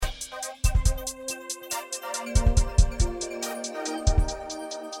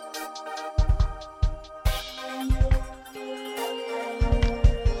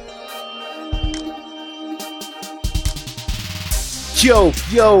Yo,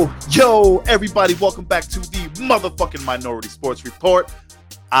 everybody, welcome back to the motherfucking Minority Sports Report.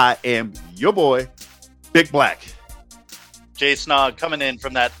 I am your boy, Big Black. Jay Snog coming in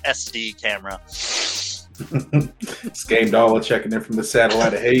from that SD camera. Game Dollar checking in from the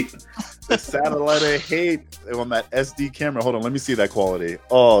satellite of hate. The satellite of hate on that SD camera. Hold on, let me see that quality.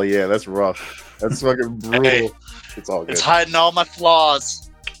 Oh, yeah, that's rough. That's fucking brutal. Hey, it's all good. It's hiding all my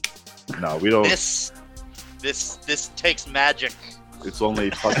flaws. No, we don't. This takes magic. It's only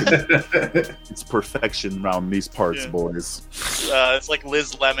fucking. It's perfection around these parts, boys. It's like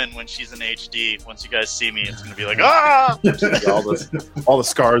Liz Lemon when she's in HD. Once you guys see me, it's gonna be like ah, all the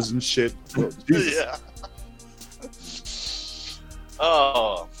scars and shit. Oh, yeah.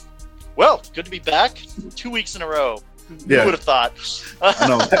 Oh, well, good to be back. 2 weeks in a row. Yeah. Who would have thought? I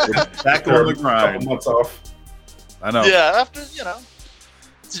know. Back on the grind. Couple months off. I know. Yeah, after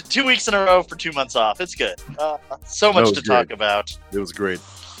 2 weeks in a row for 2 months off. It's good. So much to talk about. It was great.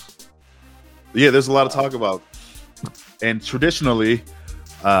 Yeah, there's a lot to talk about. And traditionally,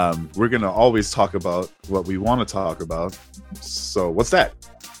 we're going to always talk about what we want to talk about. So what's that?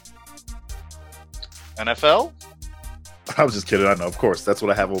 NFL? I was just kidding. I know, of course. That's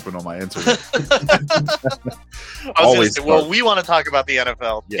what I have open on my internet. Well, we want to talk about the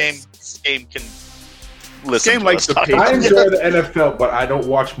NFL. Yes. Game can listen. Game likes the pace. I enjoy the NFL, but I don't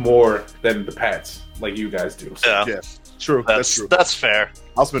watch more than the Pats like you guys do. So. Yeah, true. That's true. That's fair.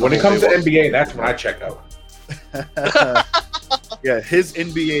 When it comes to NBA, that's when I check out. Yeah, his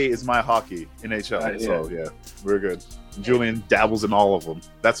NBA is my hockey, NHL. Yeah. So yeah, we're good. Julian dabbles in all of them.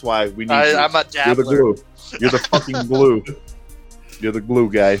 That's why we need. I'm a dabbler. You're the glue. You're the fucking glue. You're the glue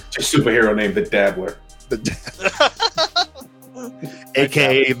guy. Just superhero name, the Dabbler.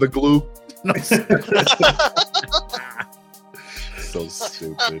 AKA the glue. No. So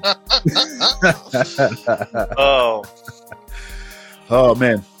stupid. Oh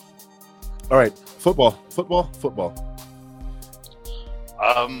man. All right, football.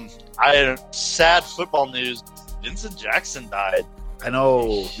 I had sad football news. Vincent Jackson died. I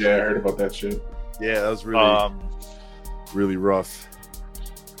know. Yeah, I heard about that shit. Yeah, that was really, really rough.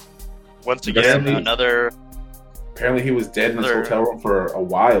 Once again, Apparently, he was dead in his hotel room for a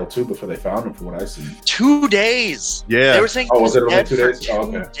while too before they found him. From what I see, 2 days. Yeah, they were saying. Oh, was it only dead 2 days? For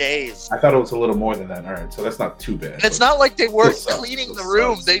 2 okay. days. I thought it was a little more than that. All right, so that's not too bad. And it's not like they weren't Still sucks. cleaning the Still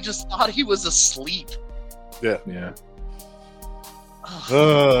room. sucks. They just thought he was asleep. Yeah.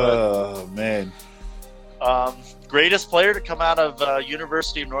 Oh, Oh man. Greatest player to come out of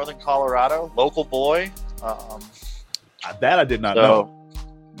University of Northern Colorado, local boy. That I did not know.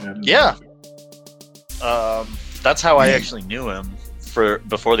 Yeah. That's how I actually knew him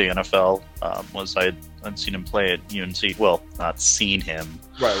before the NFL. Was I'd seen him play at UNC. Well, not seen him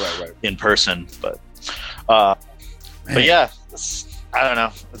Right. in person, but yeah, I don't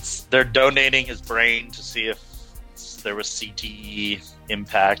know. They're donating his brain to see if there was CTE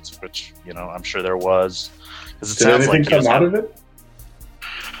impact, which I'm sure there was. Because it Did sounds anything like come out of it?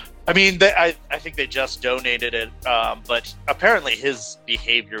 I mean, I think they just donated it, but apparently his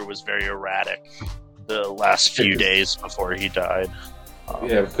behavior was very erratic the last few days before he died.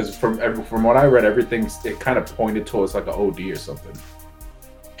 Yeah, because from what I read, it kind of pointed towards like an OD or something.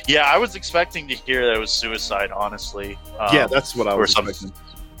 Yeah, I was expecting to hear that it was suicide, honestly. Yeah, that's what I was expecting.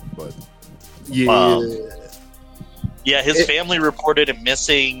 But yeah, his family reported him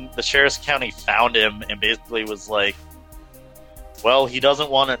missing. The Sheriff's County found him and basically was like, well, he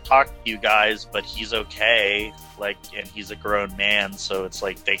doesn't want to talk to you guys, but he's okay. And he's a grown man, so it's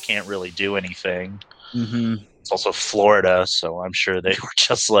like they can't really do anything. Mm-hmm. It's also Florida, so I'm sure they were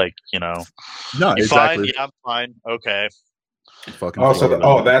just like, no, you exactly. fine? Yeah, I'm fine. Okay. Fucking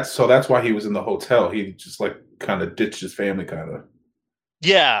that's why he was in the hotel. He just kind of ditched his family, kind of.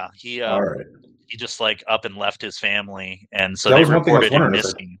 Yeah, he all right. He just up and left his family, and so That they was one thing I was reported him wondering,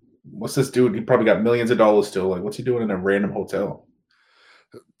 missing. What's this dude? He probably got millions of dollars still. What's he doing in a random hotel?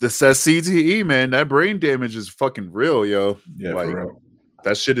 This says CTE, man. That brain damage is fucking real, yo. Yeah, for real.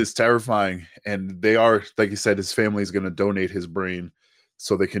 That shit is terrifying. And they are, like you said, his family is going to donate his brain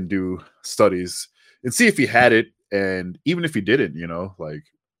so they can do studies and see if he had it. And even if he didn't,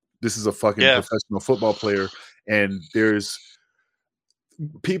 this is a fucking professional football player. And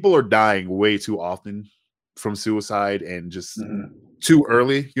people are dying way too often from suicide and just too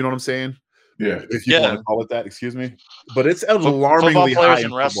early. You know what I'm saying? Yeah. If you want to call it that, excuse me. But it's alarmingly football players high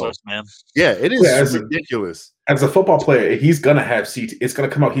and wrestlers, man. Yeah, it is ridiculous. As a football player, he's gonna have CTE. It's gonna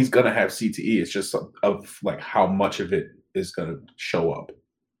come out. He's gonna have CTE. It's just of how much of it is gonna show up.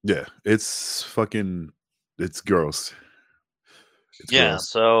 Yeah, it's gross.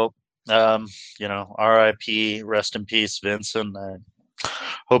 Gross. So RIP, rest in peace, Vincent.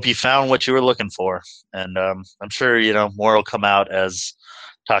 hope you found what you were looking for. And I'm sure, more will come out as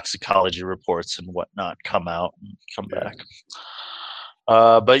toxicology reports and whatnot come out and come back.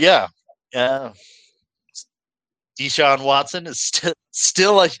 But yeah. Deshaun Watson is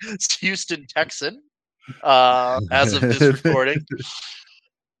still a Houston Texan as of this recording.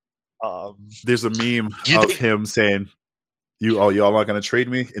 There's a meme of him saying, y'all not gonna trade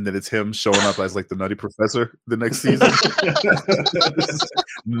me, and then it's him showing up as like the Nutty Professor the next season.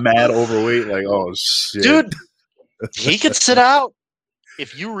 Mad overweight, like, oh shit. Dude, he could sit out.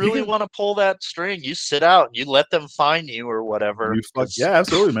 If you really want to pull that string, you sit out and you let them fine you or whatever. Yeah,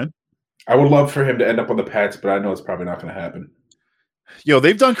 absolutely, man. I would love for him to end up on the Pats, but I know it's probably not going to happen. Yo,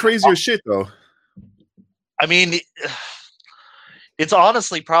 they've done crazier shit, though. I mean, it's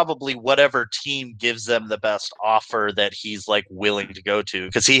honestly probably whatever team gives them the best offer that he's like willing to go to,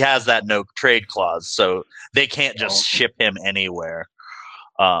 because he has that no trade clause, so they can't just ship him anywhere.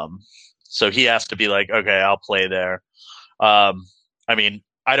 So he has to be like, okay, I'll play there. I mean,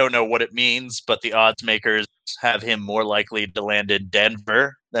 I don't know what it means, but the odds makers have him more likely to land in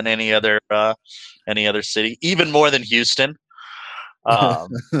Denver than any other city, even more than Houston. But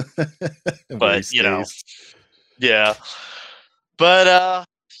yeah. But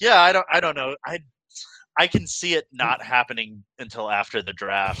yeah, I don't know. I can see it not happening until after the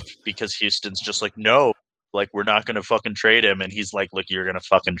draft, because Houston's just like, no, like, we're not going to fucking trade him. And he's like, look, you're going to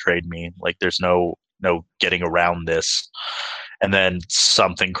fucking trade me. Like, there's no getting around this. And then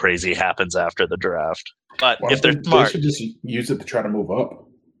something crazy happens after the draft. But if they're smart, they should just use it to try to move up.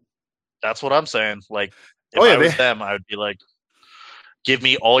 That's what I'm saying. Like, if I was them, I would be like, give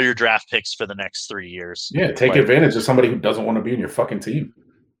me all your draft picks for the next 3 years. Yeah, take advantage of somebody who doesn't want to be in your fucking team.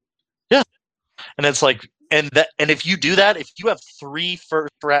 Yeah, and it's like, and if you do that, if you have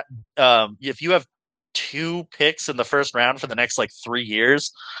if you have 2 picks in the first round for the next like 3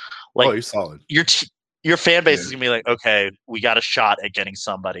 years, like, you're solid. Your fan base is gonna be like, okay, we got a shot at getting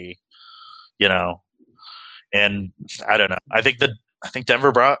somebody, And I don't know. I think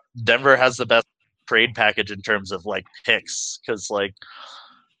Denver has the best trade package in terms of like picks, because like,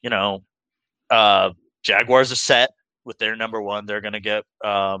 Jaguars are set with their number 1. They're gonna get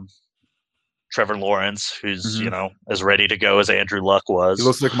Trevor Lawrence, who's as ready to go as Andrew Luck was. He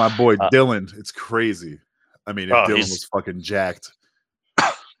looks like my boy Dylan. It's crazy. I mean, if Dylan was fucking jacked.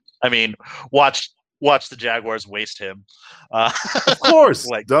 I mean, watch the Jaguars waste him. Of course,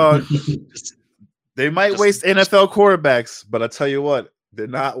 like, dog. They might waste NFL quarterbacks, but I tell you what, they're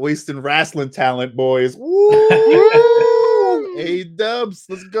not wasting wrestling talent, boys. Woo! Hey, Dubs,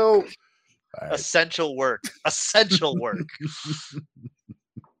 let's go. Right. Essential work.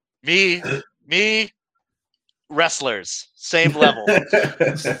 Me, wrestlers, same level.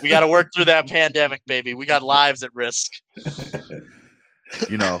 We got to work through that pandemic, baby. We got lives at risk.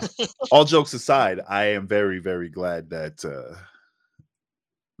 All jokes aside, I am very, very glad that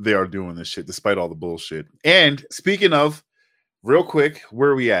they are doing this shit despite all the bullshit. And speaking of, real quick,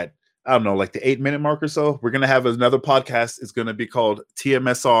 where are we at? I don't know, like the 8-minute mark or so. We're going to have another podcast. It's going to be called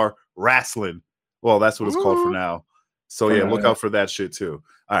TMSR Wrestling. Well, that's what it's called for now. So yeah, look out for that shit too.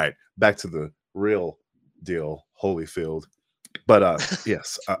 All right, back to the real deal, Holyfield. But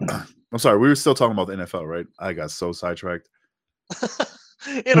yes, I'm sorry. We were still talking about the NFL, right? I got so sidetracked.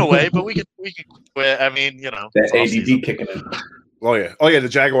 In a way, but we could quit. I mean, that ADD kicking in. Oh yeah, the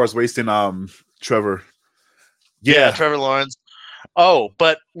Jaguars wasting Trevor. Yeah, Trevor Lawrence. Oh,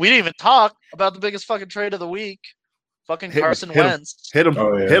 but we didn't even talk about the biggest fucking trade of the week. Fucking Carson Wentz. Hit him.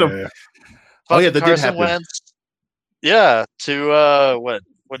 Hit him. Yeah. That did happen. Wentz. Yeah, to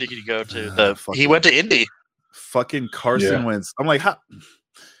what did he go to? He went to Indy. Fucking Carson Wentz. I'm like, how?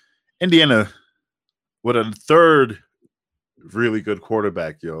 Indiana, what a third really good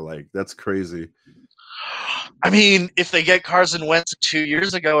quarterback, yo. Like, that's crazy. I mean, if they get Carson Wentz 2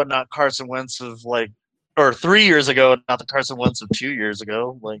 years ago and not Carson Wentz of or 3 years ago and not the Carson Wentz of 2 years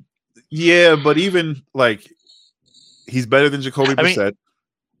ago, like. Yeah, but even like, he's better than Jacoby Brissett.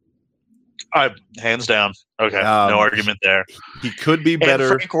 Hands down. Okay, no argument there. He could be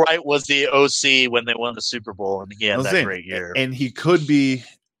better. And Frank Wright was the OC when they won the Super Bowl, and he had that great year. And he could be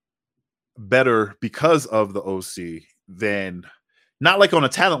better because of the OC than, not like on a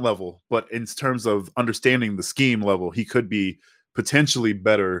talent level, but in terms of understanding the scheme level, he could be potentially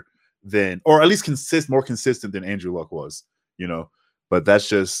better than, or at least more consistent than Andrew Luck was, But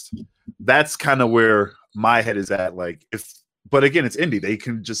that's kind of where my head is at. Like, but again, it's Indy. They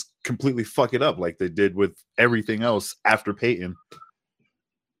can just completely fuck it up like they did with everything else after Peyton.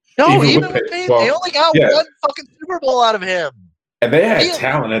 No, even with Peyton, they only got one fucking Super Bowl out of him. And they had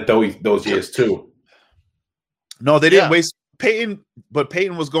talent at those years too. No, they didn't waste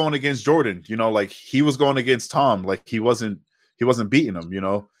Peyton was going against Jordan. You know, like he was going against Tom. Like he wasn't beating him. You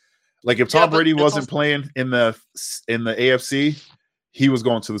know, like if Tom Brady wasn't playing in the AFC, he was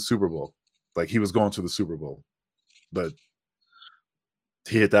going to the Super Bowl. Like he was going to the Super Bowl, but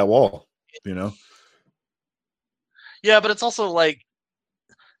he hit that wall. You know. Yeah, but it's also like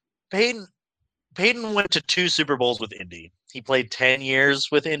Peyton went to 2 Super Bowls with Indy. He played 10 years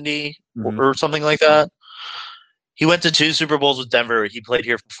with Indy or something like that. He went to 2 Super Bowls with Denver. He played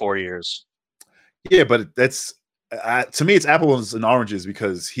here for 4 years. Yeah, but that's to me, it's apples and oranges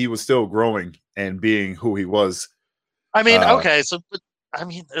because he was still growing and being who he was. I mean, okay, so I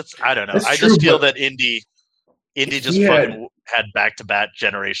mean, I don't know. I true, just feel that Indy just fucking had back-to-back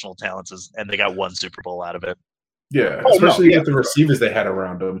generational talents, and they got 1 Super Bowl out of it. Yeah, especially with the receivers they had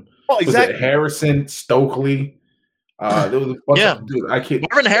around them. Oh, exactly. Was it Harrison, Stokely? There was a bunch of dude. I can't.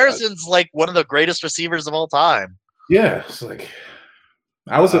 Marvin Harrison's like one of the greatest receivers of all time. Yeah, it's like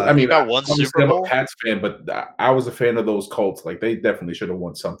I was. I mean, got 1 Super Bowl. I'm a Pats fan, but I was a fan of those Colts. Like they definitely should have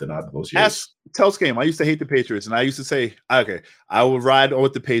won something out of those years. Tell's game. I used to hate the Patriots, and I used to say, okay, I will ride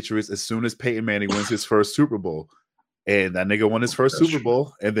with the Patriots as soon as Peyton Manning wins his first Super Bowl, and that nigga won his first Super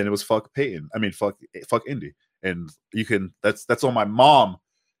Bowl, and then it was fuck Peyton. I mean, fuck Indy. And you can that's on my mom,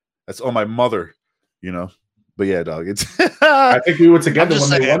 that's on my mother, you know. But yeah, dog, it's I think we were together when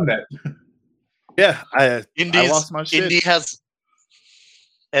they won that. Yeah, I lost my shit. Indy has,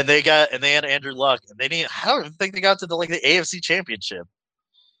 and they had Andrew Luck, and I don't even think they got to the AFC Championship.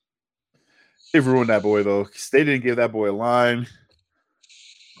 They ruined that boy though. They didn't give that boy a line.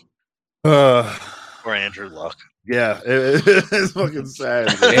 Or Andrew Luck. Yeah, it's fucking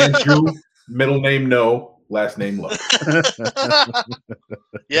sad. Andrew, middle name no. Last name Luck.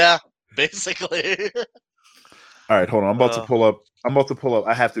 Yeah, basically. All right, hold on. I'm about to pull up.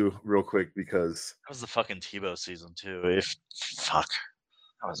 I have to real quick because that was the fucking Tebow season too. That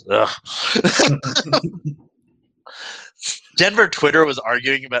was Denver Twitter was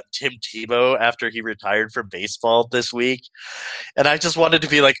arguing about Tim Tebow after he retired from baseball this week, and I just wanted to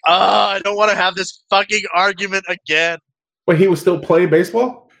be like, I don't want to have this fucking argument again. But he was still playing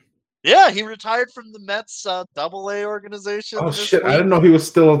baseball? Yeah, he retired from the Mets AA organization. Oh shit! I didn't know he was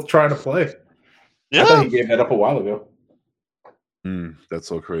still trying to play. Yeah, I thought he gave that up a while ago. That's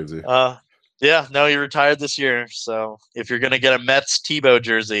so crazy. Yeah, no, he retired this year. So if you're gonna get a Mets Tebow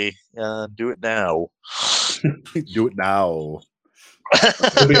jersey, do it now. Do it now.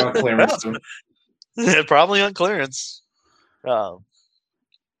 It'll be on clearance soon. Probably on clearance. Yeah,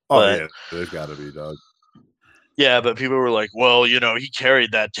 there's got to be, dog. Yeah, but people were like, well, you know, he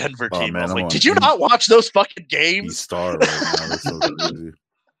carried that Denver team. Man, I was like, did you not watch those fucking games? He's star right now. That's so crazy.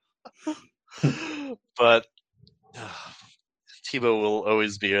 But Tebow will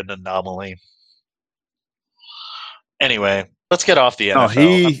always be an anomaly. Anyway, let's get off the NFL.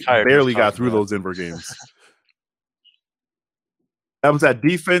 No, he barely got through those Denver games. That was that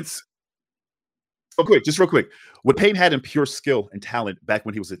defense. Real quick. What Peyton had in pure skill and talent back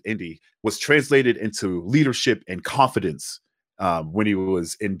when he was at Indy was translated into leadership and confidence when he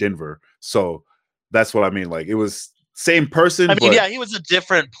was in Denver. So that's what I mean. Like, it was same person. I mean, yeah, he was a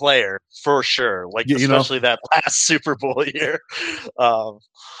different player for sure. Like, especially that last Super Bowl year. But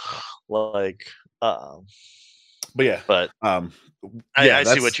I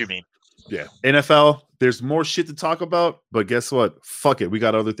see what you mean. Yeah, NFL. There's more shit to talk about, but guess what? Fuck it, we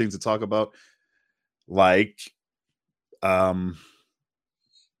got other things to talk about. Like, NBA,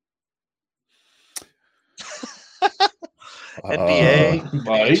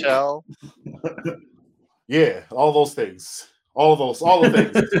 NHL. Yeah, all those things. All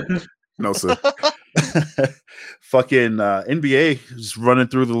the things. No, sir. Fucking NBA, just running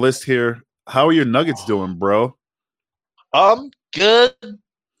through the list here. How are your Nuggets doing, bro?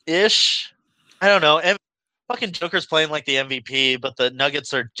 Good-ish. I don't know. Fucking Joker's playing like the MVP, but the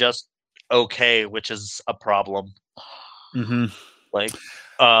Nuggets are just okay, which is a problem. Mm-hmm. Like,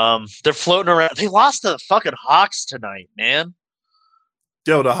 they're floating around. They lost to the fucking Hawks tonight, man.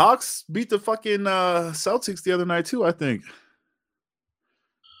 Yo, the Hawks beat the fucking Celtics the other night too, I think.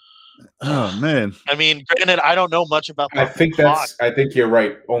 Oh man! I mean, granted, I don't know much about. I think you're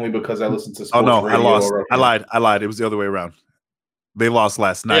right, only because I listened to sports radio. I lost. I lied. It was the other way around. They lost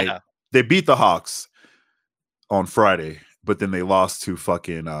last night. Yeah. They beat the Hawks on Friday, but then they lost to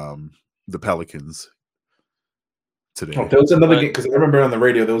fucking the Pelicans today. Oh, there was another game because I remember on the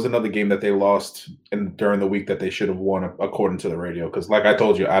radio there was another game that they lost during the week that they should have won according to the radio. Because, like I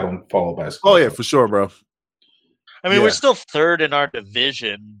told you, I don't follow basketball. Oh yeah, for sure, bro. I mean, we're still third in our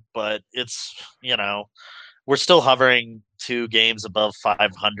division, but it's, we're still hovering 2 games above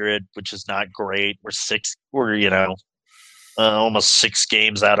 500, which is not great. We're almost 6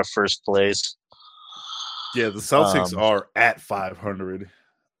 games out of first place. Yeah, the Celtics are at 500.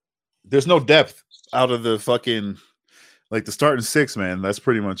 There's no depth out of the fucking like the starting 6, man. That's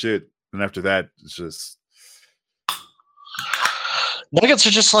pretty much it. And after that, it's just Nuggets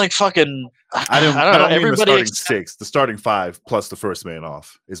are just like fucking. I don't know. Mean Everybody the starting 6, the starting 5 plus the first man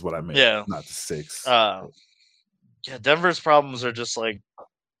off is what I meant. Yeah, not the 6. Yeah, Denver's problems are just like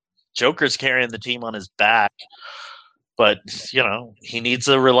Joker's carrying the team on his back, but he needs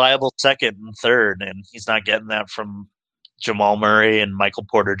a reliable second and third, and he's not getting that from Jamal Murray and Michael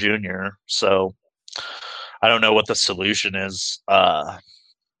Porter Jr. So I don't know what the solution is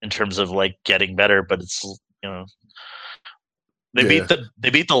in terms of like getting better, but it's they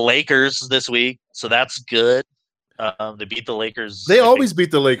beat the Lakers this week, so that's good. They beat the Lakers. They always beat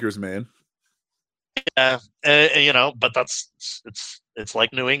the Lakers, man. Yeah, but it's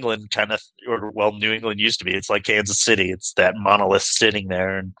like New England kind of, or New England used to be. It's like Kansas City. It's that monolith sitting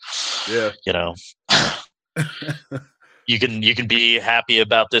there, and you can be happy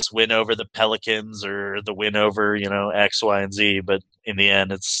about this win over the Pelicans or the win over X, Y, and Z, but in the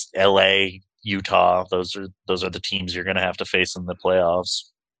end, it's LA, Utah. Those are the teams you're going to have to face in the playoffs.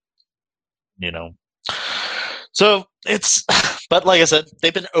 So but like I said,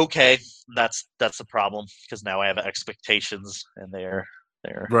 they've been okay. That's the problem, because now I have expectations, and they're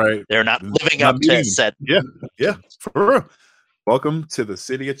not living up to set. Yeah, for real. Welcome to the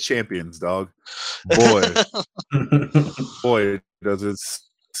city of champions, dog. Boy, does it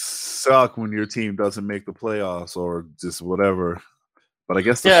suck when your team doesn't make the playoffs or just whatever. But I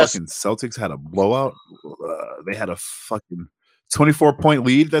guess the fucking Celtics had a blowout. They had a fucking 24-point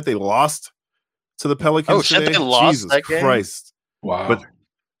lead that they lost to the Pelicans. Oh shit! Today. They lost Jesus that game? Christ! Wow. But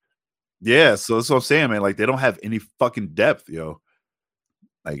yeah, so that's what I'm saying, man. Like they don't have any fucking depth,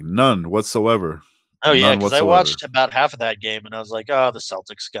 like none whatsoever. Oh yeah, because I watched about half of that game and I was like, "Oh, the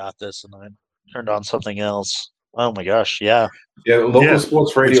Celtics got this," and I turned on something else. Oh my gosh, yeah. Yeah, local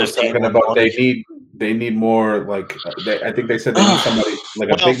sports radio is talking about they need more like I think they said they need somebody like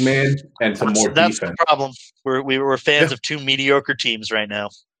a big man and some more defense. That's the problem. We're fans of 2 mediocre teams right now.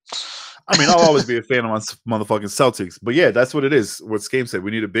 I mean, I'll always be a fan of my motherfucking Celtics, but yeah, that's what it is. What Skame said,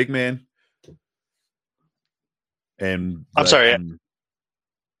 we need a big man. And I'm sorry. I'm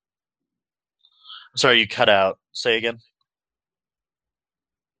sorry, you cut out. Say again.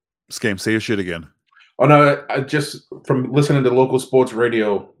 Skame, say your shit again. Oh no! I just from listening to local sports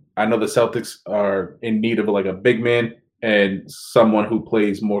radio, I know the Celtics are in need of like a big man and someone who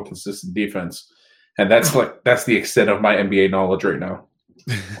plays more consistent defense, and that's the extent of my NBA knowledge right now.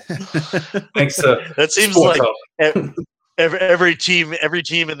 Thanks to that seems like every team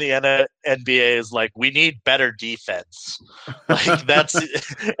in the NBA is like, we need better defense. Like that's,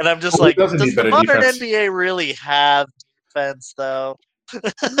 and I'm just like, does the modern NBA really have defense though?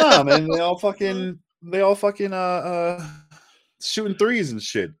 No, man, they all fucking shooting threes and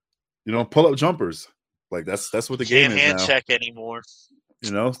shit. Pull up jumpers. Like that's what the game is now. Can't hand check anymore.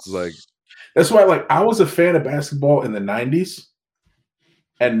 It's like that's why I was a fan of basketball in the 90s.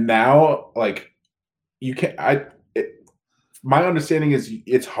 And now, you can't. My understanding is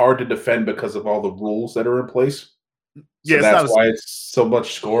it's hard to defend because of all the rules that are in place. So yeah, that's why it's so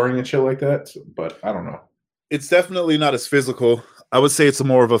much scoring and shit like that. But I don't know. It's definitely not as physical. I would say it's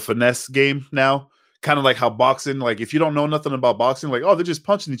more of a finesse game now. Kind of like how boxing. Like if you don't know nothing about boxing, like they're just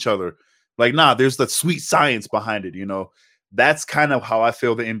punching each other. Like nah, there's the sweet science behind it. That's kind of how I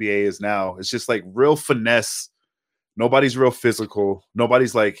feel the NBA is now. It's just like real finesse. Nobody's real physical.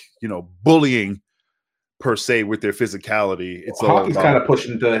 Nobody's bullying per se with their physicality. It's hockey's kind of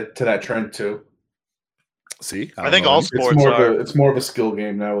pushing to that trend too. See, I think all sports it's more of a skill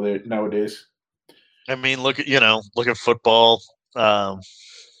game nowadays. I mean, look at football.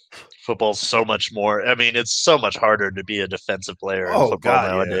 Football's so much more. I mean, it's so much harder to be a defensive player in football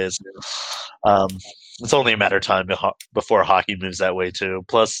nowadays. Yeah. It's only a matter of time before hockey moves that way too.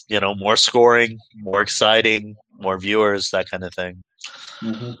 Plus, more scoring, more exciting, more viewers, that kind of thing.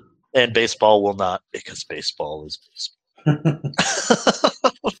 Mm-hmm. And baseball will not, because baseball is baseball.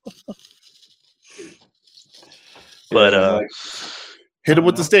 But hit it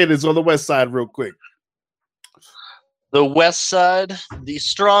with the standards on the West Side real quick. The West Side, the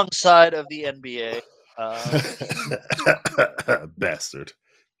strong side of the NBA. Bastard.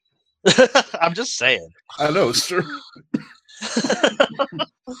 I'm just saying. I know, it's true.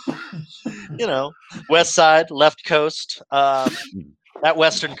 West Side, left coast. That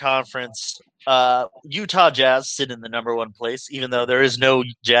Western Conference, Utah Jazz sit in the number 1 place, even though there is no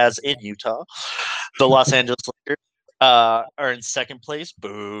Jazz in Utah. The Los Angeles Lakers are in second place,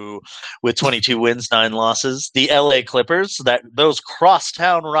 boo, with 22 wins, 9 losses. The LA Clippers, those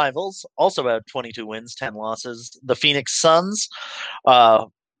crosstown rivals, also have 22 wins, 10 losses. The Phoenix Suns,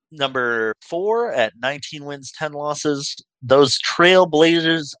 number 4 at 19 wins, 10 losses. Those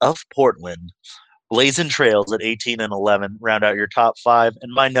Trailblazers of Portland, blazing trails at 18 and 11, round out your top 5.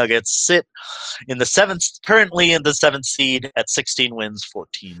 And my Nuggets sit currently in the 7th seed at 16 wins,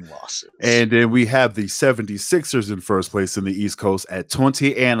 14 losses. And then we have the 76ers in first place in the East Coast at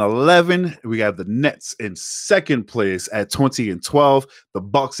 20 and 11. We have the Nets in second place at 20 and 12. The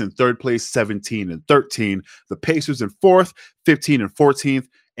Bucks in third place, 17 and 13. The Pacers in fourth, 15 and 14th.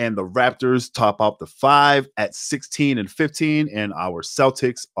 And the Raptors top out the 5 at 16 and 15. And our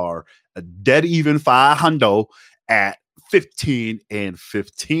Celtics are a dead even 500 at 15 and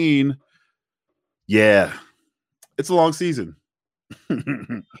 15. Yeah, it's a long season.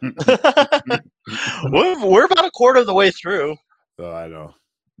 We're about a quarter of the way through. Oh, I know.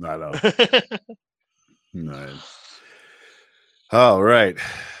 Right. All right. Do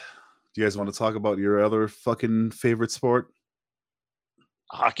you guys want to talk about your other fucking favorite sport?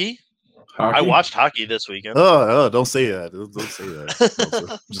 Hockey? I watched hockey this weekend. Oh, don't say that. Don't say that.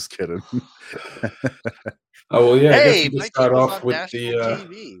 I'm just kidding. Oh, well, yeah. Hey, I guess we just start off with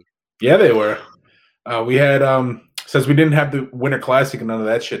TV. Yeah, they were. We had since we didn't have the Winter Classic and none of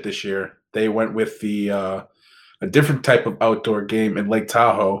that shit this year, they went with the a different type of outdoor game in Lake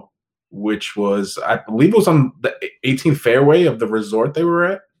Tahoe, which was, I believe, it was on the 18th fairway of the resort they were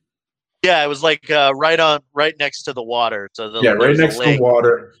at. Yeah, it was like right next to the water. So right next to the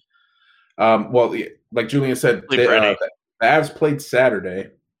water. Well, like Julian said, the Avs played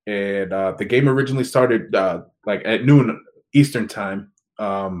Saturday, and the game originally started like at noon Eastern time.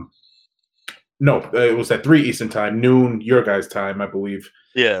 No, it was at 3 Eastern time, noon your guys' time, I believe.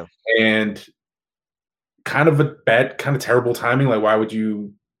 Yeah, and kind of terrible timing. Like, why would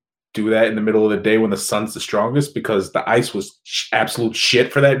you do that in the middle of the day when the sun's the strongest? Because the ice was absolute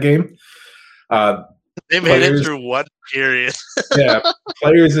shit for that game. They made it through one period. Yeah,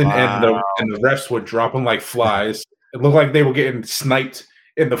 players and the refs were dropping like flies. It looked like they were getting sniped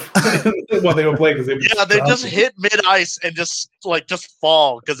in the while they were playing. They just hit mid ice and just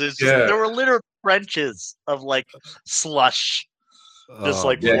fall because it's just there were literal trenches of like slush, just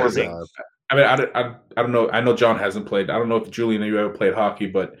forming. I mean, I don't know. I know John hasn't played. I don't know if Julian, you ever played hockey,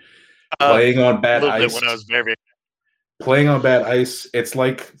 but playing on bad ice. When I was very playing on bad ice, it's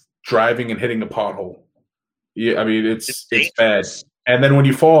like driving and hitting a pothole. Yeah, I mean it's bad. And then when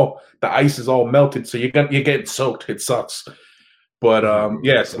you fall, the ice is all melted, so you get soaked. It sucks. But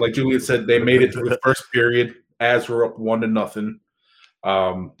so like Julian said, they made it through the first period as we're up 1-0.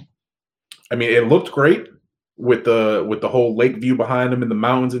 I mean, it looked great with the whole lake view behind them and the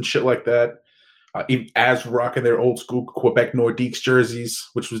mountains and shit like that. As rocking their old school Quebec Nordiques jerseys,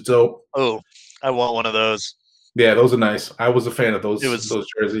 which was dope. Oh, I want one of those. Yeah, those are nice. I was a fan of those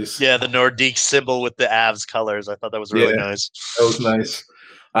jerseys. Yeah, the Nordique symbol with the Avs colors. I thought that was really nice. That was nice.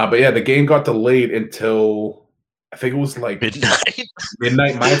 But yeah, the game got delayed until I think it was like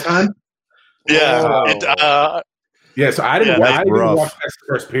midnight my time. Yeah. So I didn't watch that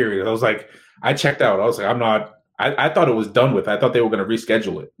first period. I was like, I checked out. I was like, I'm not. I thought it was done with. I thought they were going to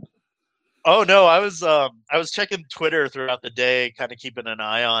reschedule it. Oh no, I was checking Twitter throughout the day, kind of keeping an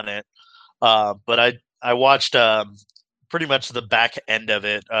eye on it. But I watched pretty much the back end of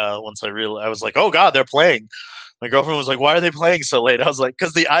it once I realized. I was like, oh god, they're playing. My girlfriend was like, why are they playing so late? I was like,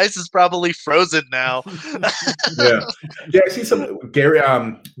 because the ice is probably frozen now. Yeah, I see some Gary,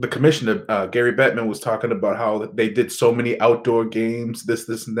 the commissioner, Gary Bettman was talking about how they did so many outdoor games,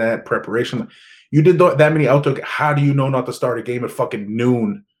 this and that preparation. You did that many outdoor. How do you know not to start a game at fucking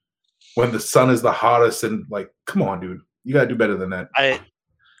noon when the sun is the hottest? And like, come on, dude, you gotta do better than that. I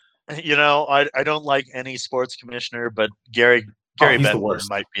don't like any sports commissioner, but Gary Bettman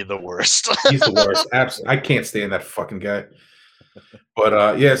might be the worst. He's the worst. Absolutely, I can't stand that fucking guy.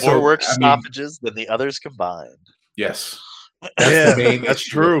 But more work stoppages than the others combined. Yes, that's the main. That's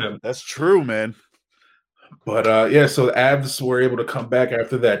true. That's true, man. But so the Avs were able to come back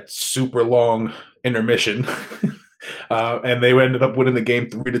after that super long intermission, and they ended up winning the game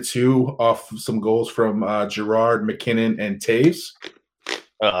 3-2 off some goals from Gerard, McKinnon, and Taves.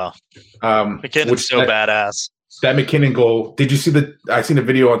 McKinnon's badass. That McKinnon goal. Did you see I seen a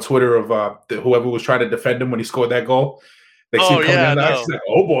video on Twitter of whoever was trying to defend him when he scored that goal. They see him coming down the ice. He's like,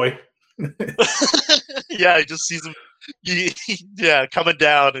 oh boy. Yeah, he just sees him. Coming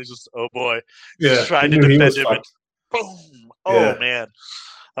down. He's just, oh boy. He's just trying to defend him. And boom. Oh man.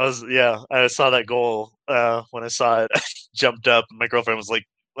 I saw that goal when I saw it. I jumped up. And my girlfriend was like,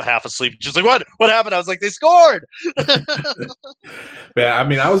 half asleep. Just like, what happened? I was like, they scored. Yeah, I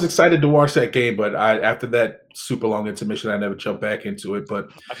mean, I was excited to watch that game, but after that super long intermission, I never jumped back into it. But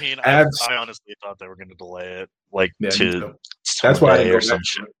I mean, Avs, I honestly thought they were going to delay it, like yeah, to that's why I didn't Sunday go or some back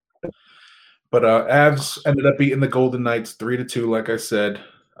shit. to it. But Avs ended up beating the Golden Knights 3-2, like I said.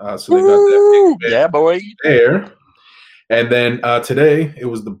 So they got that big Yeah, boy. there. And then today it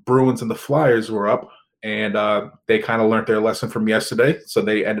was the Bruins and the Flyers were up, and they kind of learned their lesson from yesterday. So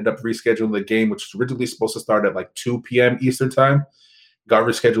they ended up rescheduling the game, which was originally supposed to start at like 2 p.m. Eastern time. Got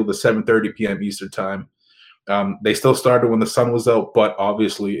rescheduled to 7:30 p.m. Eastern time. They still started when the sun was out, but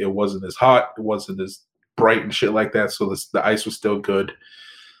obviously it wasn't as hot. It wasn't as bright and shit like that. So the ice was still good.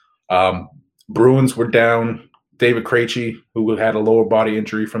 Bruins were down David Krejci, who had a lower body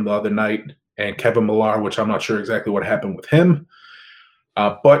injury from the other night, and Kevin Millar, which I'm not sure exactly what happened with him.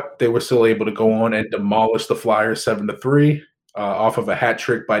 But they were still able to go on and demolish the Flyers 7-3 off of a hat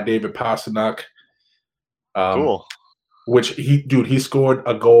trick by David Pastrnak. Cool. Which he scored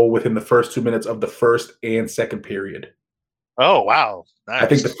a goal within the first 2 minutes of the first and second period. Oh, wow. Nice. I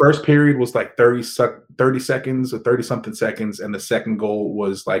think the first period was like 30 seconds or 30-something seconds, and the second goal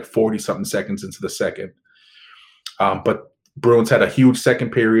was like 40-something seconds into the second. But Bruins had a huge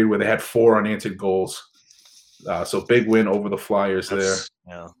second period where they had 4 unanswered goals. So big win over the Flyers there.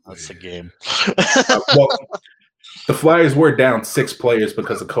 Yeah, that's a game. Well, the Flyers were down 6 players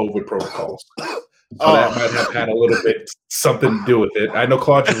because of COVID protocols. So that might have had a little bit something to do with it. I know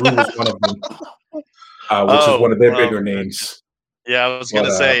Claude Giroux was one of them, which is one of their bigger names. Yeah, I was going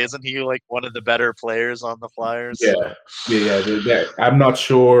to say, isn't he like one of the better players on the Flyers? Yeah. I'm not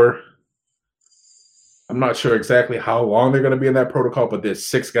sure. I'm not sure exactly how long they're going to be in that protocol, but there's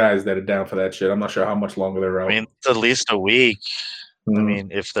 6 guys that are down for that shit. I'm not sure how much longer they're out. I mean, it's at least a week. I mean,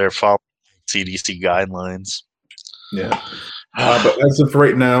 if they're following CDC guidelines. Yeah. But as of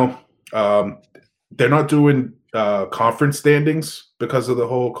right now, they're not doing conference standings because of the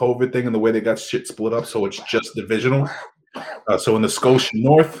whole COVID thing and the way they got shit split up. So it's just divisional. So in the Scotia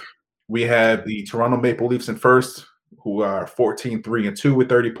North, we have the Toronto Maple Leafs in first, who are 14-3-2 with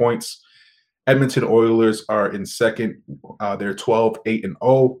 30 points. Edmonton Oilers are in second. They're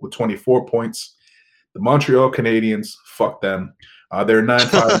 12-8-0 with 24 points. The Montreal Canadiens, fuck them. They're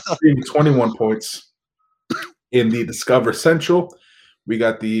 9-5-3 with 21 points. In the Discover Central, we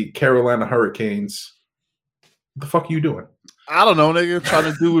got the Carolina Hurricanes. What the fuck are you doing? I don't know, nigga.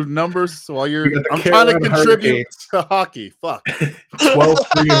 Trying to do numbers while I'm Carolina trying to contribute Hurricanes. to hockey. Fuck.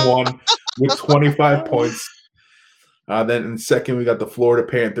 12-3-1 with 25 points. Then in second, we got the Florida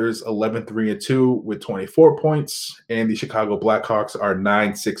Panthers 11-3-2 with 24 points. And the Chicago Blackhawks are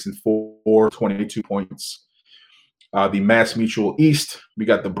 9-6-4, 22 points. The Mass Mutual East, we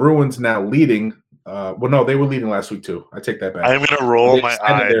got the Bruins now leading. No, they were leading last week too. I take that back. I'm going to roll my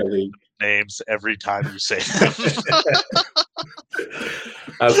eyes names every time you say them.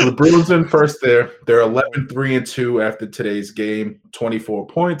 So the Bruins in first there. They're 11-3-2 after today's game, 24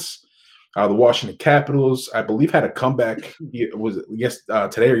 points. The Washington Capitals, I believe, had a comeback. It was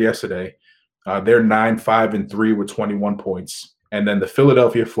today or yesterday. They're 9-5-3 with 21 points. And then the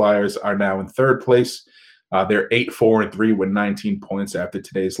Philadelphia Flyers are now in third place. They're 8-4-3 with 19 points after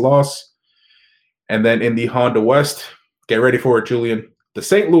today's loss. And then in the Honda West, get ready for it, Julian. The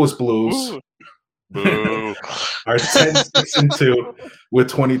St. Louis Blues are 10-6-2 with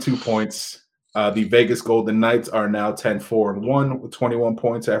 22 points. The Vegas Golden Knights are now 10-4-1 with 21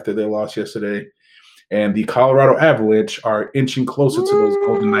 points after their loss yesterday. And the Colorado Avalanche are inching closer to those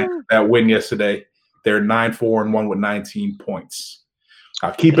Golden Knights that win yesterday. They're 9-4-1 with 19 points.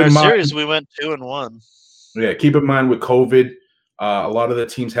 Keep in mind, series we went 2-1. Yeah, keep in mind with COVID, a lot of the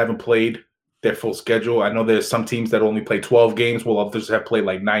teams haven't played their full schedule. I know there's some teams that only play 12 games, while others have played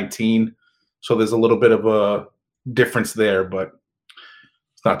like 19. So there's a little bit of a difference there, but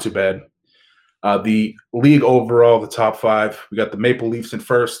it's not too bad. The league overall, the top 5, we got the Maple Leafs in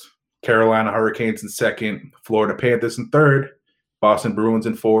first, Carolina Hurricanes in second, Florida Panthers in third, Boston Bruins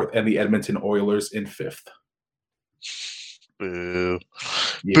in fourth, and the Edmonton Oilers in fifth. Boo.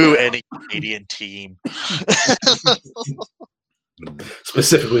 Yeah. Boo any Canadian team.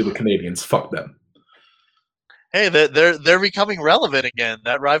 Specifically the Canadians. Fuck them. Hey, they're becoming relevant again.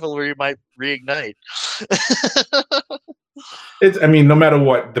 That rivalry might reignite. No matter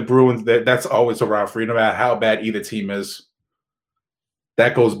what, the Bruins, that's always a rivalry, no matter how bad either team is.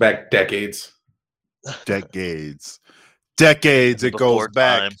 That goes back decades. Decades. It goes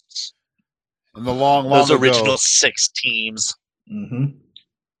back. Times. In the long those ago. original 6 teams. Mm-hmm.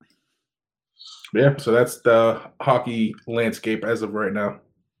 Yeah, so that's the hockey landscape as of right now.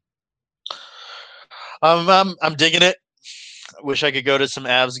 I'm digging it. wish I could go to some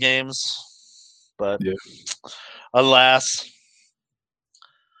Avs games, but Yeah. alas.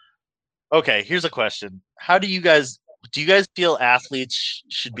 Okay, here's a question: do you guys feel athletes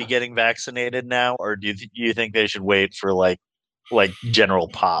should be getting vaccinated now, or do you think they should wait for like general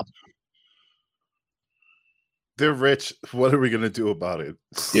pop? They're rich. What are we gonna do about it?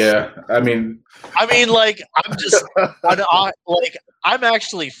 Yeah, I mean, like I'm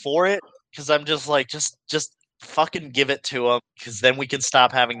actually for it because I'm just like just fucking give it to them because then we can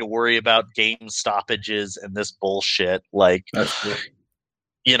stop having to worry about game stoppages and this bullshit. Like, that's true.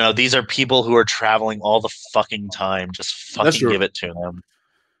 you know, these are people who are traveling all the fucking time. Just fucking give it to them.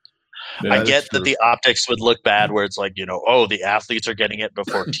 Yeah, I get that the optics would look bad where it's like, you know, oh, the athletes are getting it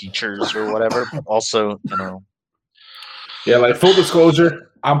before teachers or whatever. But also, you know. Yeah, like full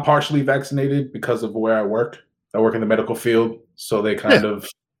disclosure, I'm partially vaccinated because of where I work. I work in the medical field, so they kind of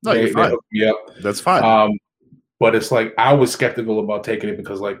they hook me up. That's fine. But it's like I was skeptical about taking it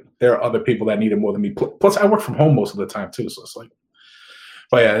because like there are other people that need it more than me. Plus, I work from home most of the time too, so it's like.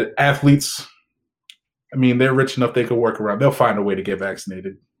 But yeah, athletes, I mean, they're rich enough they could work around. They'll find a way to get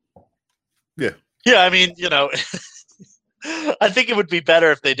vaccinated. Yeah. Yeah, I mean, you know, I think it would be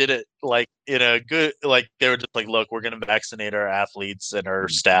better if they did it like in a good, like they were just like, look, we're going to vaccinate our athletes and our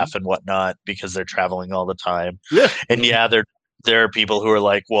staff and whatnot because they're traveling all the time. Yeah. And yeah, there are people who are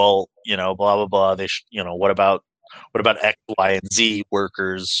like, well, you know, blah, blah, blah. They you know, what about X, Y, and Z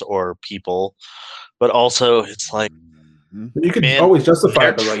workers or people? But also it's like, you can always justify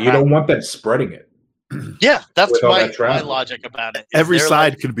it, but like you don't want that spreading it. Yeah, that's my logic about it. Every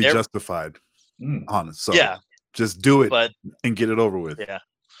side could be justified. Honest. So yeah, just do it and get it over with. Yeah.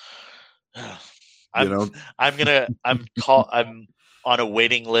 I'm on a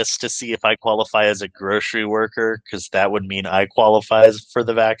waiting list to see if I qualify as a grocery worker because that would mean I qualify for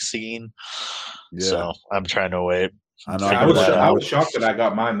the vaccine. Yeah. So I'm trying to wait. I know. I was shocked that I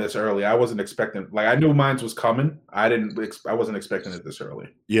got mine this early. I wasn't expecting. Like I knew mine was coming. I wasn't expecting it this early.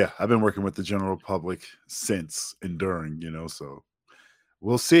 Yeah, I've been working with the general public since and during. You know, so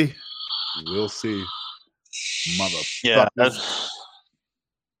we'll see. We'll see. Yeah. I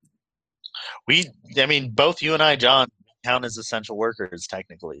mean, both you and I, John, count as essential workers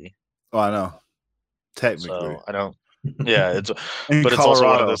technically. Oh, I know. Technically, so I don't. Yeah, it's in but Colorado. It's also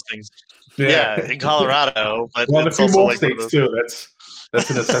one of those things. Yeah, in Colorado, but well, it's a few also more like states too. That's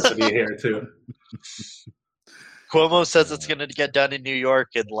a necessity here too. Cuomo says it's going to get done in New York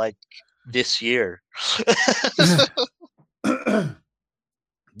in like this year.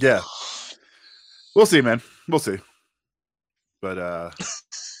 Yeah, we'll see, man. We'll see. But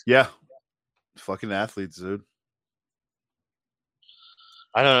yeah, fucking athletes, dude.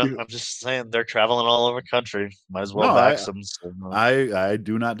 I don't know. I'm just saying they're traveling all over the country. Might as well vax them. I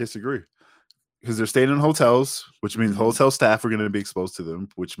do not disagree because they're staying in hotels, which means hotel staff are going to be exposed to them,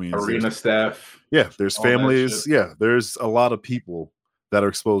 which means arena staff. Yeah, there's families. Yeah, there's a lot of people that are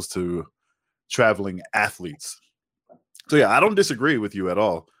exposed to traveling athletes. So yeah, I don't disagree with you at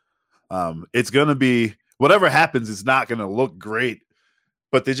all. It's going to be whatever happens. It's not going to look great,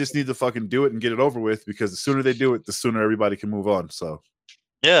 but they just need to fucking do it and get it over with because the sooner they do it, the sooner everybody can move on. So.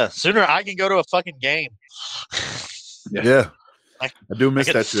 Yeah, sooner I can go to a fucking game. Yeah. I do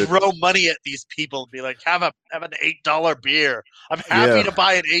miss that shit. Throw money at these people and be like, have an $8 beer. I'm happy to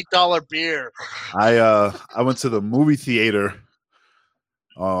buy an $8 beer. I went to the movie theater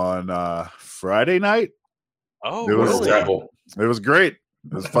on Friday night. Oh, it was really? It was great.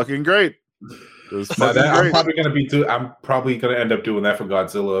 It was fucking great. It was fucking great. I'm probably gonna end up doing that for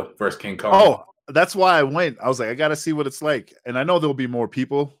Godzilla vs. King Kong. Oh, that's why I went. I was like, I gotta see what it's like. And I know there'll be more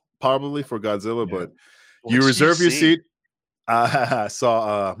people probably for Godzilla, but you reserve your seat. I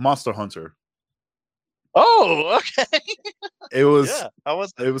saw Monster Hunter. Oh, okay. It was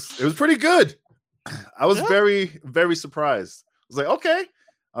it was pretty good. I was very, very surprised. I was like, okay.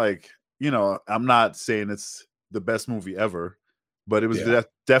 Like, you know, I'm not saying it's the best movie ever, but it was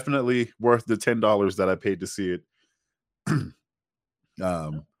definitely worth the $10 that I paid to see it.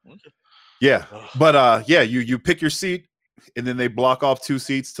 Yeah, but you pick your seat, and then they block off 2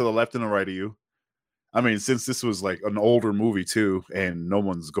 seats to the left and the right of you. I mean, since this was like an older movie too, and no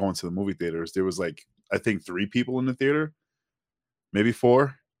one's going to the movie theaters, there was like I think 3 people in the theater, maybe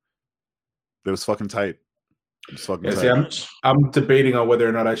 4. It was fucking tight. It was fucking tight. See, I'm debating on whether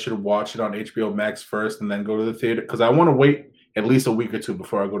or not I should watch it on HBO Max first and then go to the theater because I want to wait at least a week or 2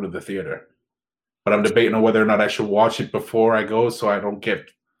 before I go to the theater. But I'm debating on whether or not I should watch it before I go so I don't get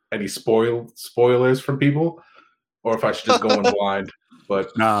any spoilers from people, or if I should just go in blind.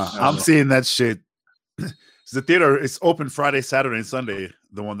 But nah, I'm seeing that shit. The theater is open Friday, Saturday, and Sunday,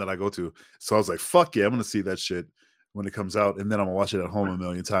 the one that I go to. So I was like, fuck yeah, I'm gonna see that shit. when it comes out, and then I'm gonna watch it at home a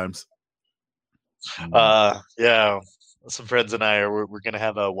million times. Yeah. Some friends and I we're gonna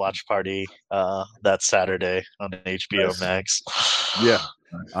have a watch party that Saturday on HBO Nice. Max. Yeah.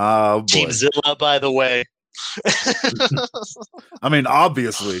 Boy. Team Zilla, by the way. I mean,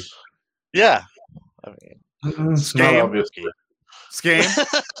 obviously. Yeah. I mean, It's not Scam. obvious.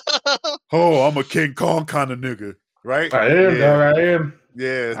 Scam. Oh, I'm a King Kong kind of nigga, right? I am, Yeah. dog. I am.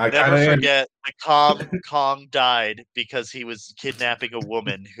 Yeah. I never kind of am. forget that Kong died because he was kidnapping a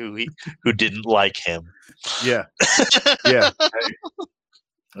woman who didn't like him. Yeah. Yeah.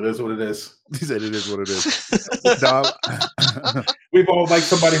 It is what it is. He said it is what it is. Dog. We both like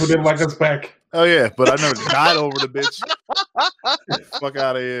somebody who didn't like us back. Oh yeah, but I never died over the bitch. Fuck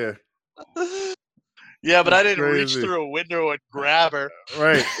out of here. Yeah, but I didn't Crazy. reach through a window and grab her.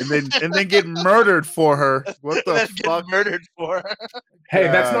 Right. And then get murdered for her. What And the then fuck? get murdered for her. Hey,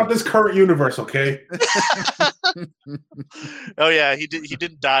 that's not this current universe, okay? Oh yeah, he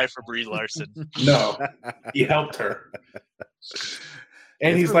didn't die for Brie Larson. No, he helped her.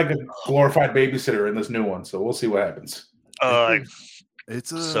 And he's like a glorified babysitter in this new one, so we'll see what happens. It's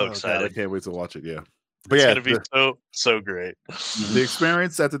So excited. God, I can't wait to watch it. Yeah. But It's yeah, gonna be so great. the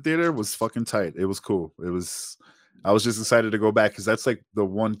experience at the theater was fucking tight. It was cool. I was just excited to go back because that's like the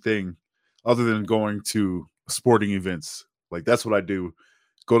one thing other than going to sporting events. Like that's what I do.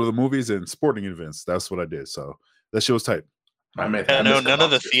 Go to the movies and sporting events. That's what I did. So that shit was tight. I mean, I know none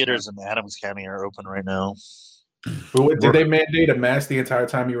of the theaters in Adams County are open right now. Did they mandate a mask the entire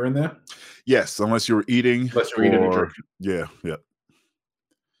time you were in there? Yes, unless you were eating. Unless you were eating and drinking. Yeah, yeah.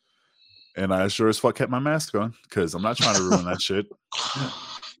 And I sure as fuck kept my mask on because I'm not trying to ruin that shit.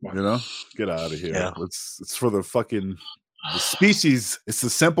 You know, get out of here. Yeah. It's for the fucking the species. It's the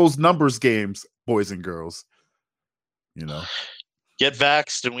simples numbers games, boys and girls. You know. Get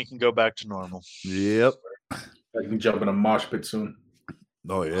vaxxed and we can go back to normal. Yep. I can jump in a mosh pit soon.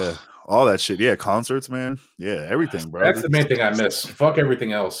 Oh yeah, all that shit. Yeah, concerts, man. Yeah, everything, bro. That's the main thing I miss. Fuck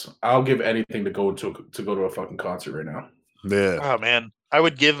everything else. I'll give anything to go to a fucking concert right now. Yeah. Oh man, I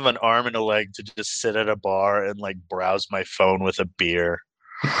would give him an arm and a leg to just sit at a bar and like browse my phone with a beer.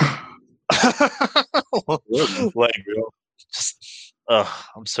 Like, just,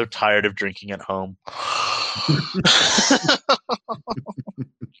 I'm so tired of drinking at home.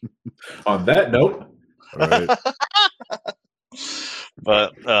 On that note, All right.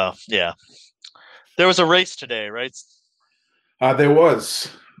 But yeah, there was a race today, right? there was.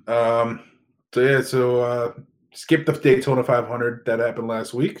 Skip the Daytona 500 that happened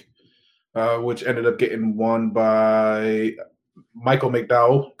last week, which ended up getting won by Michael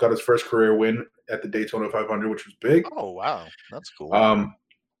McDowell. Got his first career win at the Daytona 500, which was big. Oh wow, that's cool.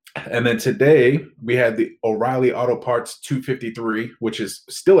 And then today we had the O'Reilly Auto Parts 253, which is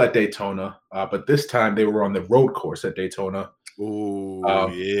still at Daytona, but this time they were on the road course at Daytona. Oh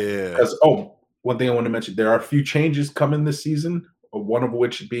yeah. Because one thing I want to mention, there are a few changes coming this season. One of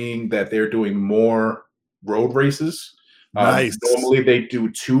which being that they're doing more road races. Nice. Normally they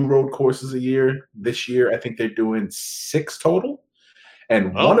do 2 road courses a year. This year I think they're doing 6 total,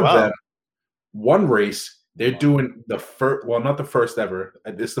 and one race. They're doing the first, well, not the first ever.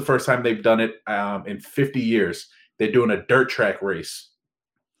 This is the first time they've done it in 50 years. They're doing a dirt track race.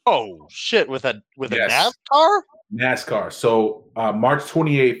 Oh shit! With a Yes. NASCAR? NASCAR. So March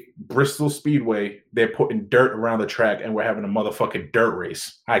 28th, Bristol Speedway, they're putting dirt around the track, and we're having a motherfucking dirt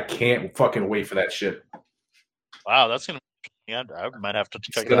race. I can't fucking wait for that shit. Wow, that's gonna. Yeah, I might have to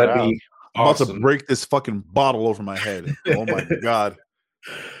check It's that gonna out. be I'm about to awesome. break this fucking bottle over my head. Oh my god.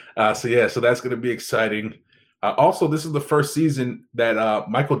 So that's going to be exciting. Also, this is the first season that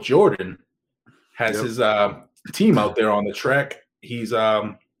Michael Jordan has his team out there on the track. He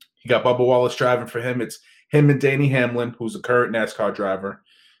got Bubba Wallace driving for him. It's him and Danny Hamlin, who's a current NASCAR driver.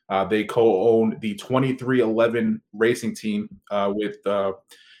 They co-own the 2311 racing team with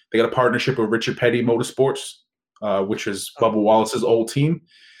they got a partnership with Richard Petty Motorsports, which is Bubba Wallace's old team,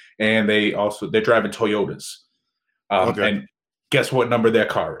 and they're driving Toyotas. Okay. And guess what number their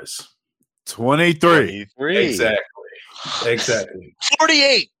car is? 23. 23. Exactly.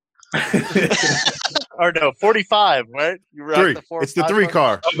 48. Or no, 45, right? You were 3. at the It's the 3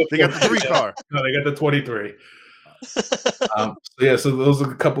 car. They got the 3 car. No, they got the 23. So those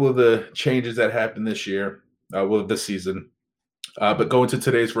are a couple of the changes that happened this year, this season. But going to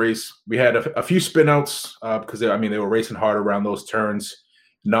today's race, we had a few spinouts because they were racing hard around those turns.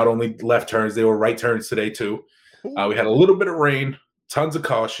 Not only left turns, they were right turns today too. We had a little bit of rain, tons of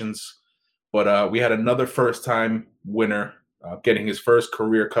cautions, but we had another first-time winner getting his first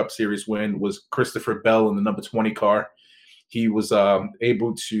career Cup Series win was Christopher Bell in the number 20 car. He was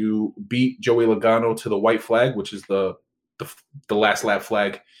able to beat Joey Logano to the white flag, which is the last lap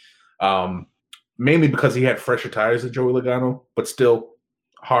flag, mainly because he had fresher tires than Joey Logano, but still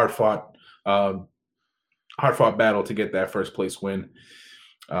hard fought battle to get that first place win.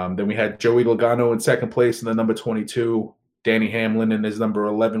 Then we had Joey Logano in second place in the number 22. Danny Hamlin in his number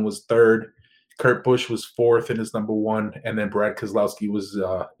 11 was third. Kurt Busch was fourth in his number 1, and then Brad Keselowski was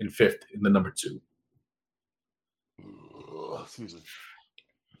in fifth in the number 2.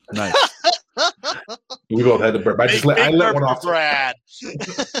 Nice. We both had the burp. I let one off. Brad.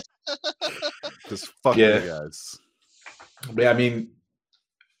 Just fuck you guys. Yeah, I mean,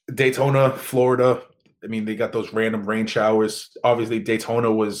 Daytona, Florida. I mean, they got those random rain showers. Obviously,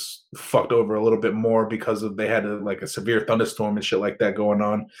 Daytona was fucked over a little bit more because they had a severe thunderstorm and shit like that going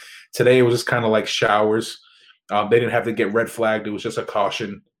on. Today, it was just kind of like showers. They didn't have to get red flagged. It was just a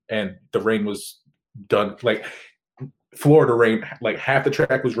caution, and the rain was done. Like Florida rain, like half the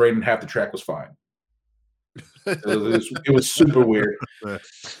track was raining, half the track was fine. It was super weird. But,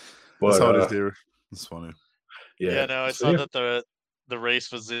 That's how it is, dear. It's funny. Yeah, no, I saw that the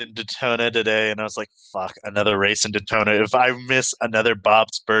race was in Daytona today, and I was like, fuck, another race in Daytona. If I miss another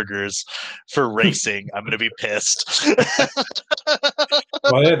Bob's Burgers for racing, I'm going to be pissed.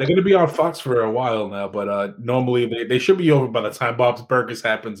 Well, yeah, they're going to be on Fox for a while now, but normally they should be over by the time Bob's Burgers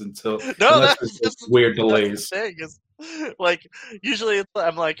happens unless there's weird delays. That's the thing is, like, usually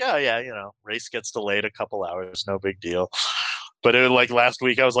I'm like, oh, yeah, race gets delayed a couple hours, no big deal. But last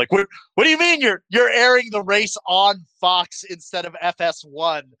week, I was like, "What do you mean you're airing the race on Fox instead of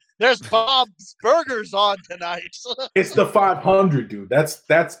FS1? There's Bob's Burgers on tonight." It's the 500, dude. That's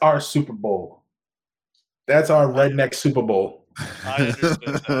our Super Bowl. That's our redneck Super Bowl. I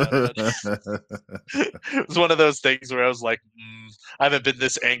understand that. It was one of those things where I was like, I haven't been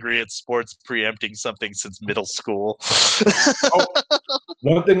this angry at sports preempting something since middle school.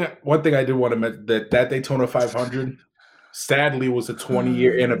 One thing I did want to mention that Daytona 500. Sadly, was the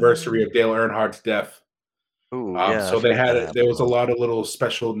 20-year anniversary of Dale Earnhardt's death. Ooh, so there was a lot of little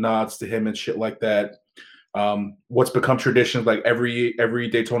special nods to him and shit like that. What's become tradition, like every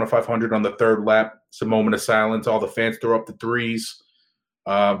Daytona 500 on the third lap, it's a moment of silence. All the fans throw up the threes.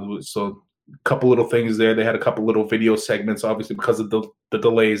 So a couple little things there. They had a couple little video segments, obviously because of the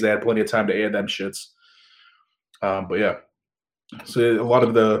delays. They had plenty of time to air them shits. But yeah, so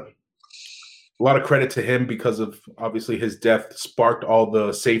a lot of credit to him because of obviously his death sparked all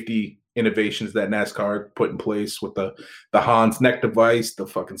the safety innovations that NASCAR put in place with the Hans neck device, the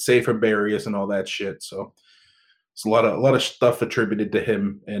fucking safer barriers, and all that shit. So it's a lot of stuff attributed to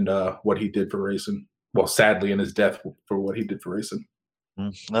him and what he did for racing. Well, sadly, in his death for what he did for racing.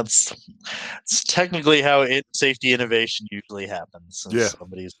 That's technically how safety innovation usually happens. Yeah.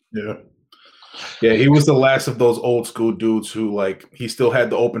 Yeah, he was the last of those old school dudes who he still had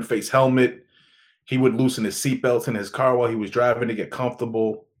the open face helmet. He would loosen his seatbelts in his car while he was driving to get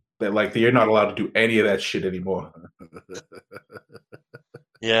comfortable. That you're not allowed to do any of that shit anymore.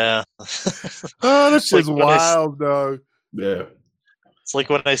 Yeah. Oh, that shit's wild, dog. Yeah. It's like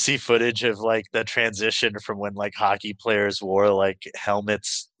when I see footage of the transition from when hockey players wore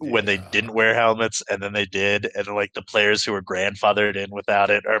helmets when they didn't wear helmets and then they did, and the players who were grandfathered in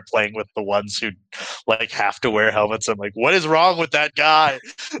without it are playing with the ones who have to wear helmets. I'm like, what is wrong with that guy?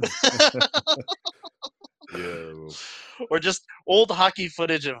 Yeah. Or just old hockey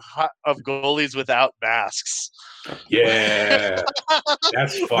footage of goalies without masks. Yeah,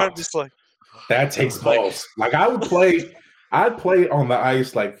 that's fucked. I'm just that takes balls. I'd play on the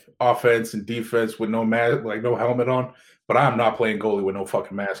ice offense and defense with no mask, no helmet on, but I'm not playing goalie with no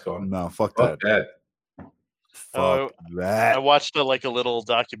fucking mask on. No, fuck that. Fuck that. I watched a little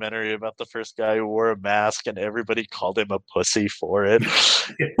documentary about the first guy who wore a mask, and everybody called him a pussy for it.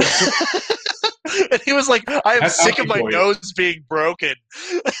 And he was like, I am sick of my nose being broken.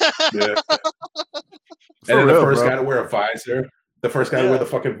 Yeah. And then the first guy to wear a visor. The first guy to wear the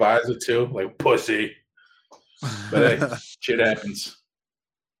fucking visor too. Pussy. But hey, shit happens.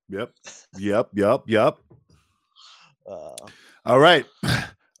 Yep. All right. A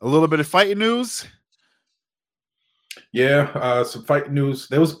little bit of fighting news. Yeah, some fighting news.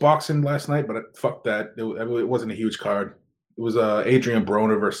 There was boxing last night, but fuck that. It wasn't a huge card. It was Adrian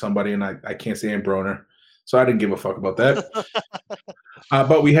Broner versus somebody, and I can't stand Broner, so I didn't give a fuck about that.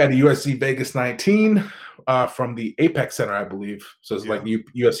 But we had the UFC Vegas 19 from the Apex Center, I believe. So it's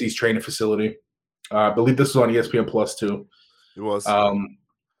UFC's training facility. I believe this was on ESPN Plus too. It was.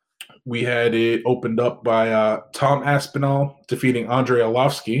 We had it opened up by Tom Aspinall defeating Andrei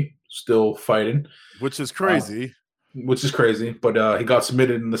Arlovski, still fighting. Which is crazy. But he got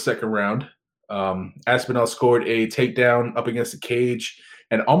submitted in the second round. Aspinall scored a takedown up against the cage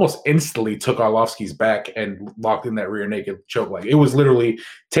and almost instantly took Arlovsky's back and locked in that rear naked choke. Like it was literally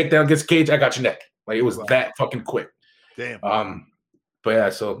takedown against cage, I got your neck. Like it was that fucking quick. Damn. But yeah,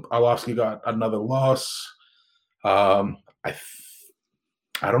 so Arlovsky got another loss. I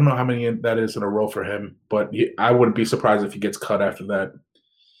don't know how many that is in a row for him, but I wouldn't be surprised if he gets cut after that.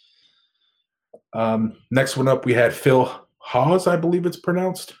 Next one up, we had Phil Hawes, I believe it's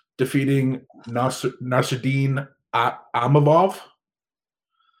pronounced, defeating Nasruddin Amavov.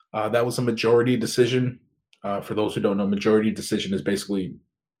 That was a majority decision. For those who don't know, majority decision is basically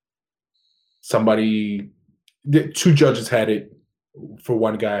two judges had it for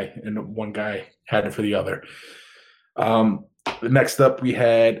one guy, and one guy had it for the other. Next up, we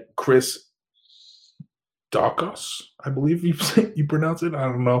had Chris Daukaus, I believe you pronounce it. I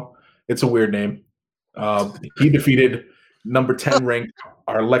don't know. It's a weird name. He defeated number 10 ranked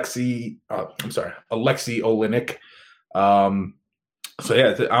Alexei Oleinik. So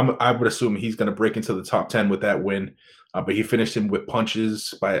yeah, I would assume he's going to break into the top 10 with that win. But he finished him with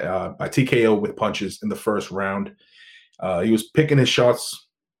punches by TKO with punches in the first round. He was picking his shots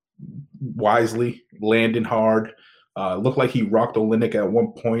wisely, landing hard. Looked like he rocked Oleinik at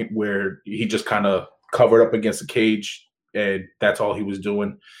one point where he just kind of covered up against the cage, and that's all he was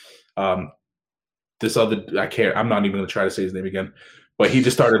doing. This other, I'm not even going to try to say his name again, but he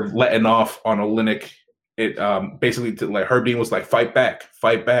just started letting off on Oleinik. It basically like Herb Dean was like, fight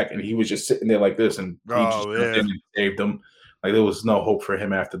back, and he was just sitting there like this, and he just in and saved him. Like there was no hope for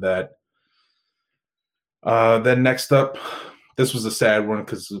him after that. Then next up, this was a sad one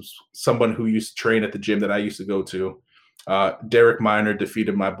because it was someone who used to train at the gym that I used to go to. Derek Minor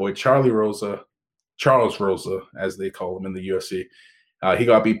defeated my boy Charles Rosa, as they call him in the UFC. He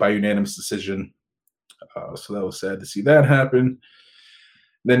got beat by unanimous decision. So that was sad to see that happen.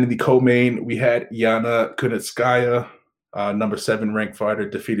 Then in the co-main, we had Yana Kunitskaya, number 7 ranked fighter,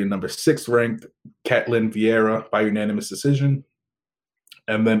 defeating number 6 ranked Katlyn Vieira by unanimous decision.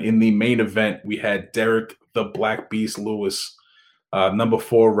 And then in the main event, we had Derek the Black Beast Lewis, number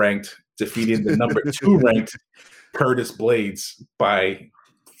 4 ranked, defeating the number 2 ranked Curtis Blades by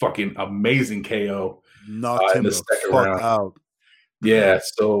fucking amazing KO. Knocked him the fuck out. Yeah,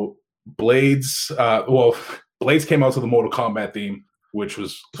 so Blades, Blades came out to the Mortal Kombat theme, which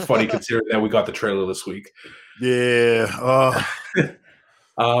was funny considering that we got the trailer this week. Yeah.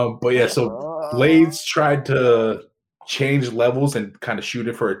 But yeah, so Blades tried to change levels and kind of shoot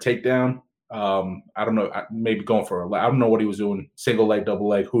it for a takedown. I don't know, maybe going for I don't know what he was doing, single leg, double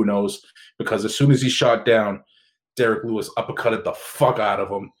leg, who knows? Because as soon as he shot down, Derek Lewis uppercutted the fuck out of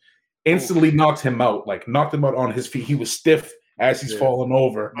him, instantly knocked him out on his feet. He was stiff as he's falling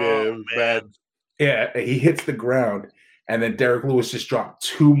over. Yeah, it was bad. Yeah, he hits the ground, and then Derek Lewis just dropped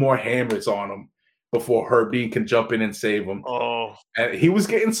 2 more hammers on him before Herb Dean can jump in and save him. Oh, and he was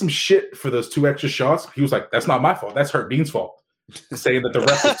getting some shit for those 2 extra shots. He was like, "That's not my fault. That's Herb Dean's fault." Saying that the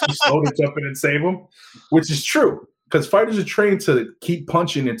ref was too slow to jump in and save him, which is true because fighters are trained to keep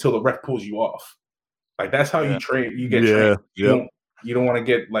punching until the ref pulls you off. Like that's how you train. You get trained. You don't want to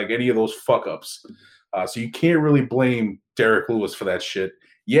get like any of those fuck ups. So you can't really blame Derek Lewis for that shit.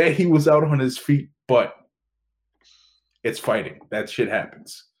 Yeah, he was out on his feet, but it's fighting. That shit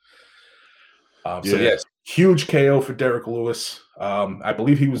happens. So yes, huge KO for Derek Lewis. I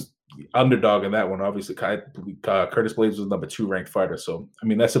believe he was underdog in that one. Obviously, Curtis Blades was number 2 ranked fighter. So I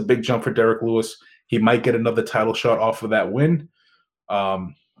mean, that's a big jump for Derek Lewis. He might get another title shot off of that win.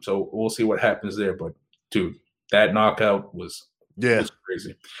 So we'll see what happens there. But dude, that knockout was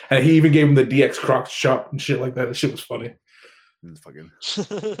crazy. And he even gave him the DX Croc shot and shit like that. That shit was funny. Fucking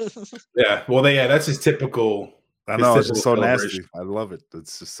yeah. Well, that's his typical. I know, it's just so nasty. I love it.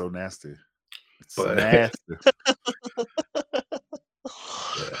 It's just so nasty. It's so nasty.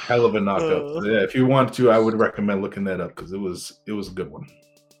 Hell of a knockout. Yeah, if you want to, I would recommend looking that up because it was a good one.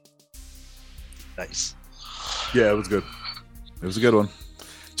 Nice. Yeah, it was good. It was a good one.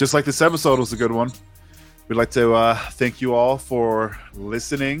 Just like this episode was a good one. We'd like to thank you all for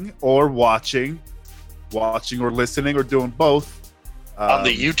listening or watching or listening or doing both. On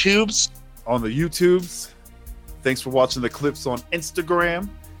the YouTubes. Thanks for watching the clips on Instagram.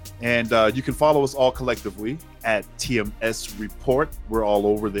 And you can follow us all collectively at TMS Report. We're all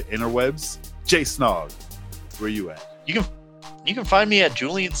over the interwebs. Jay Snog, where you at? You can find me at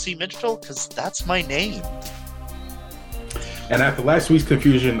Julian C. Mitchell because that's my name. And after last week's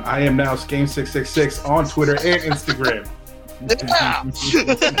confusion, I am now Skame666 on Twitter and Instagram.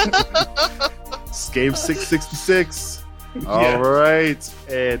 Skame666. All right.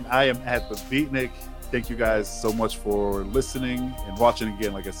 And I am at the Beatnik. Thank you guys so much for listening and watching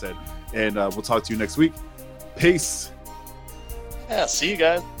again. Like I said, and we'll talk to you next week. Peace. Yeah, see you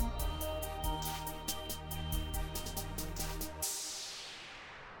guys.